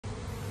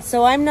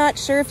So I'm not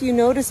sure if you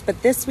noticed,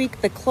 but this week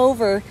the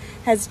clover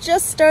has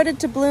just started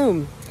to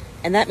bloom.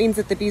 And that means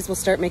that the bees will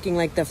start making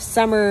like the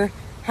summer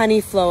honey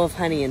flow of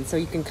honey. And so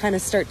you can kind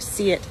of start to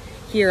see it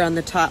here on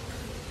the top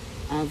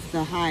of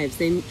the hives.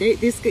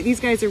 These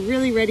guys are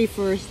really ready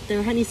for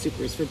their honey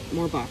supers, for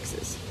more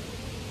boxes.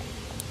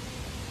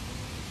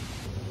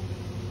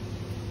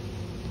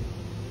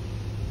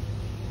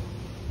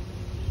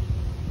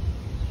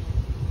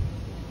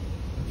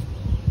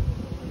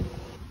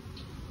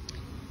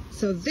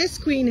 So this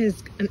queen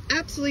has an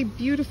absolutely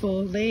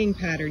beautiful laying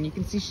pattern. You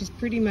can see she's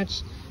pretty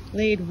much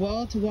laid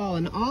wall to wall,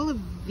 and all of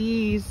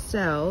these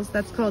cells,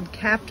 that's called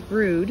capped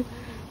brood,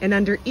 and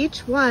under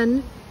each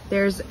one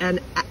there's a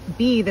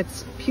bee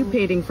that's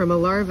pupating from a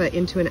larva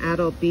into an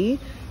adult bee,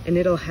 and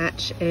it'll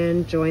hatch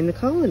and join the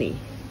colony.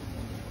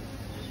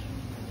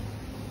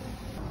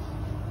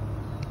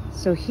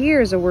 So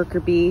here's a worker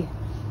bee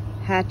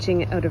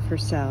hatching out of her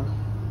cell.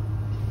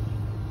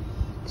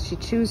 She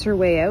chews her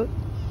way out,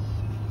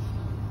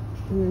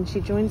 and then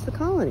she joins the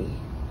colony.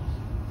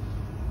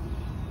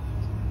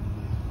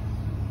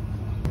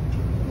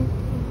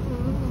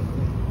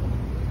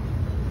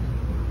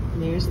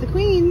 There's the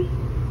queen.